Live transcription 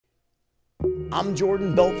I'm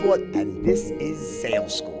Jordan Belfort, and this is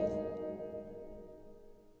Sales School.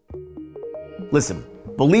 Listen,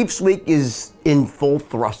 Beliefs Week is in full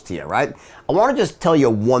thrust here, right? I want to just tell you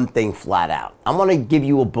one thing flat out. I'm going to give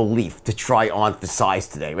you a belief to try on for size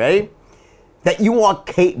today, ready? That you are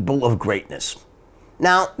capable of greatness.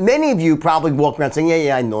 Now, many of you probably walk around saying,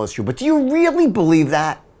 yeah, I know it's true, but do you really believe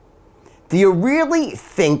that? Do you really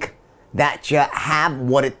think that you have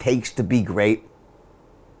what it takes to be great?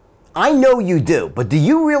 I know you do, but do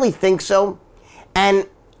you really think so? And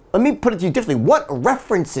let me put it to you differently. What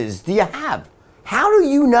references do you have? How do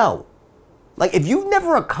you know? Like, if you've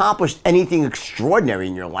never accomplished anything extraordinary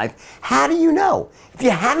in your life, how do you know? If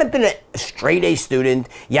you haven't been a straight A student,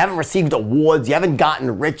 you haven't received awards, you haven't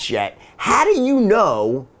gotten rich yet, how do you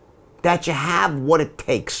know that you have what it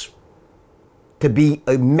takes to be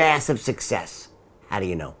a massive success? How do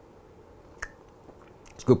you know?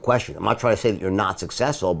 It's a good question. I'm not trying to say that you're not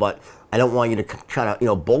successful, but I don't want you to try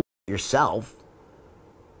to, bullshit yourself.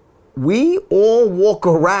 We all walk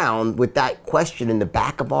around with that question in the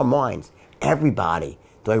back of our minds. Everybody.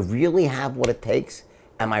 Do I really have what it takes?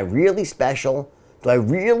 Am I really special? Do I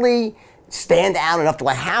really stand out enough? Do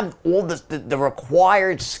I have all the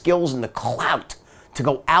required skills and the clout to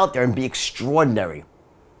go out there and be extraordinary?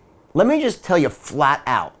 Let me just tell you flat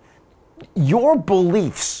out. Your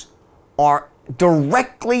beliefs are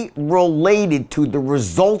directly related to the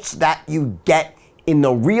results that you get in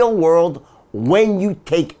the real world when you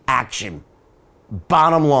take action.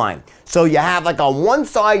 Bottom line. So you have like on one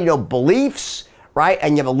side, beliefs, right?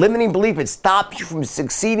 And you have a limiting belief. It stops you from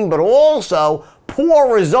succeeding, but also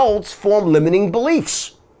poor results form limiting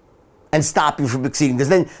beliefs and stop you from succeeding. Because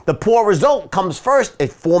then the poor result comes first.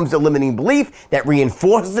 It forms a limiting belief that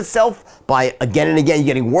reinforces itself by again and again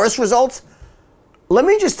getting worse results. Let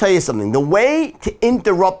me just tell you something. The way to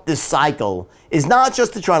interrupt this cycle is not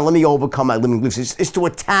just to try and let me overcome my limiting beliefs. It's to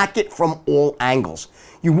attack it from all angles.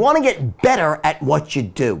 You want to get better at what you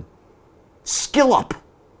do. Skill up.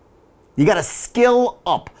 You got to skill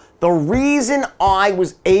up. The reason I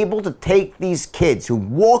was able to take these kids who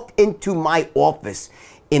walked into my office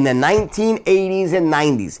in the 1980s and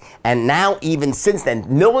 90s, and now even since then,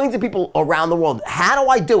 millions of people around the world, how do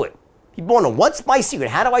I do it? People want to know, what's my secret?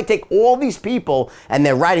 How do I take all these people and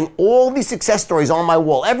they're writing all these success stories on my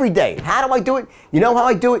wall every day? How do I do it? You know how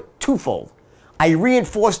I do it? Twofold. I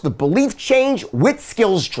reinforce the belief change with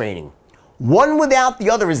skills training. One without the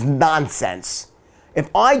other is nonsense.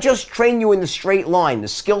 If I just train you in the straight line, the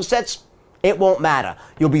skill sets, it won't matter.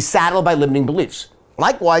 You'll be saddled by limiting beliefs.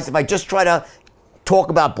 Likewise, if I just try to talk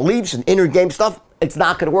about beliefs and inner game stuff, it's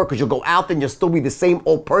not going to work because you'll go out there and you'll still be the same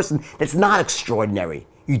old person that's not extraordinary.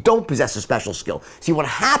 You don't possess a special skill. See, what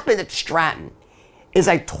happened at Stratton is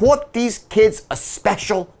I taught these kids a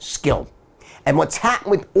special skill. And what's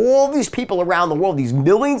happened with all these people around the world, these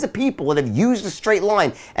millions of people that have used the straight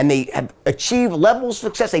line and they have achieved levels of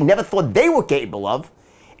success they never thought they were capable of,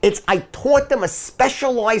 it's I taught them a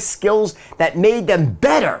specialized skills that made them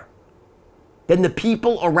better than the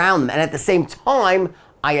people around them. And at the same time,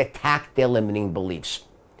 I attacked their limiting beliefs.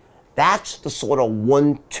 That's the sort of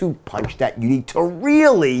 1-2 punch that you need to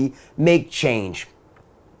really make change.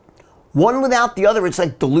 One without the other, it's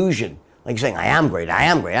like delusion. Like saying, I am great, I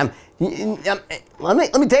am great.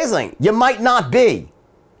 Let me tell you something. You might not be.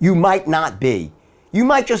 You might not be. You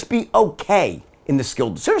might just be okay in the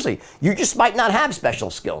skill. Seriously, you just might not have special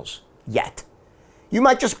skills yet. You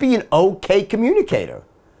might just be an okay communicator.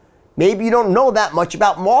 Maybe you don't know that much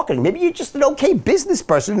about marketing. Maybe you're just an okay business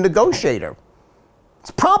person, a negotiator. It's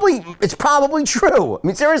probably true. I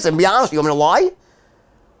mean, seriously, to be honest, you want me to lie?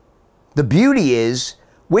 The beauty is,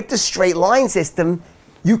 with the straight line system,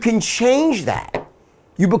 you can change that.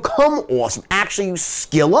 You become awesome. Actually, you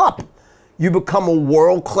skill up. You become a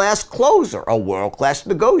world-class closer, a world-class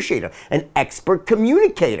negotiator, an expert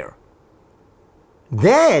communicator.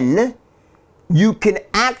 Then you can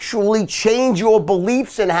actually change your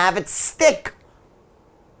beliefs and have it stick.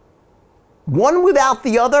 One without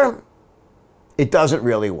the other, it doesn't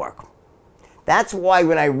really work. That's why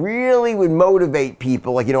when I really would motivate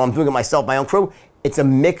people, like, I'm doing it myself, my own crew, it's a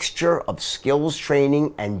mixture of skills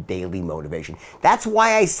training and daily motivation. That's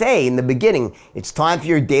why I say in the beginning, it's time for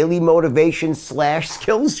your daily motivation /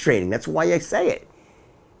 skills training. That's why I say it.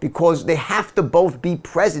 Because they have to both be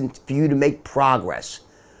present for you to make progress.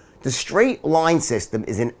 The straight line system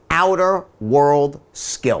is an outer world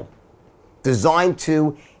skill designed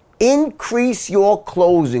to increase your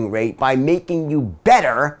closing rate by making you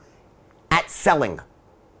better at selling,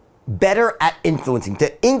 better at influencing,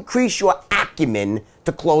 to increase your acumen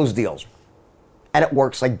to close deals. And it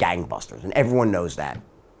works like gangbusters, and everyone knows that.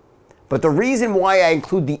 But the reason why I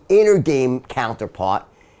include the inner game counterpart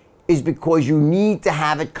is because you need to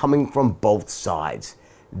have it coming from both sides.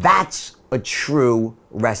 That's a true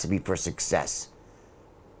recipe for success.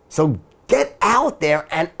 So get out there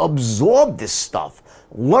and absorb this stuff.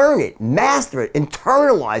 Learn it, master it,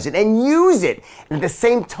 internalize it, and use it. And at the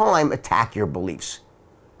same time, attack your beliefs.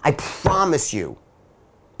 I promise you,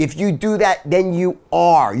 if you do that, then you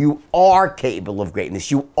are capable of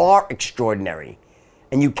greatness. You are extraordinary.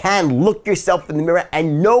 And you can look yourself in the mirror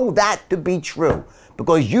and know that to be true,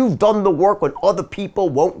 because you've done the work when other people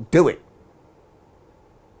won't do it.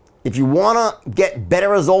 If you want to get better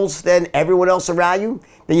results than everyone else around you,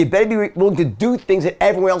 then you better be willing to do things that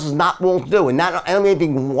everyone else is not willing to do. And I don't mean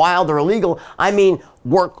anything wild or illegal. I mean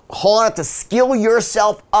work hard to skill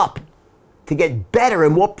yourself up to get better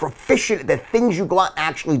and more proficient at the things you go out and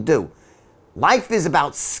actually do. Life is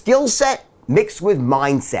about skill set mixed with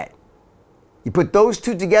mindset. You put those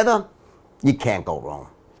two together, you can't go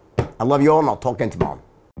wrong. I love you all, and I'll talk again tomorrow.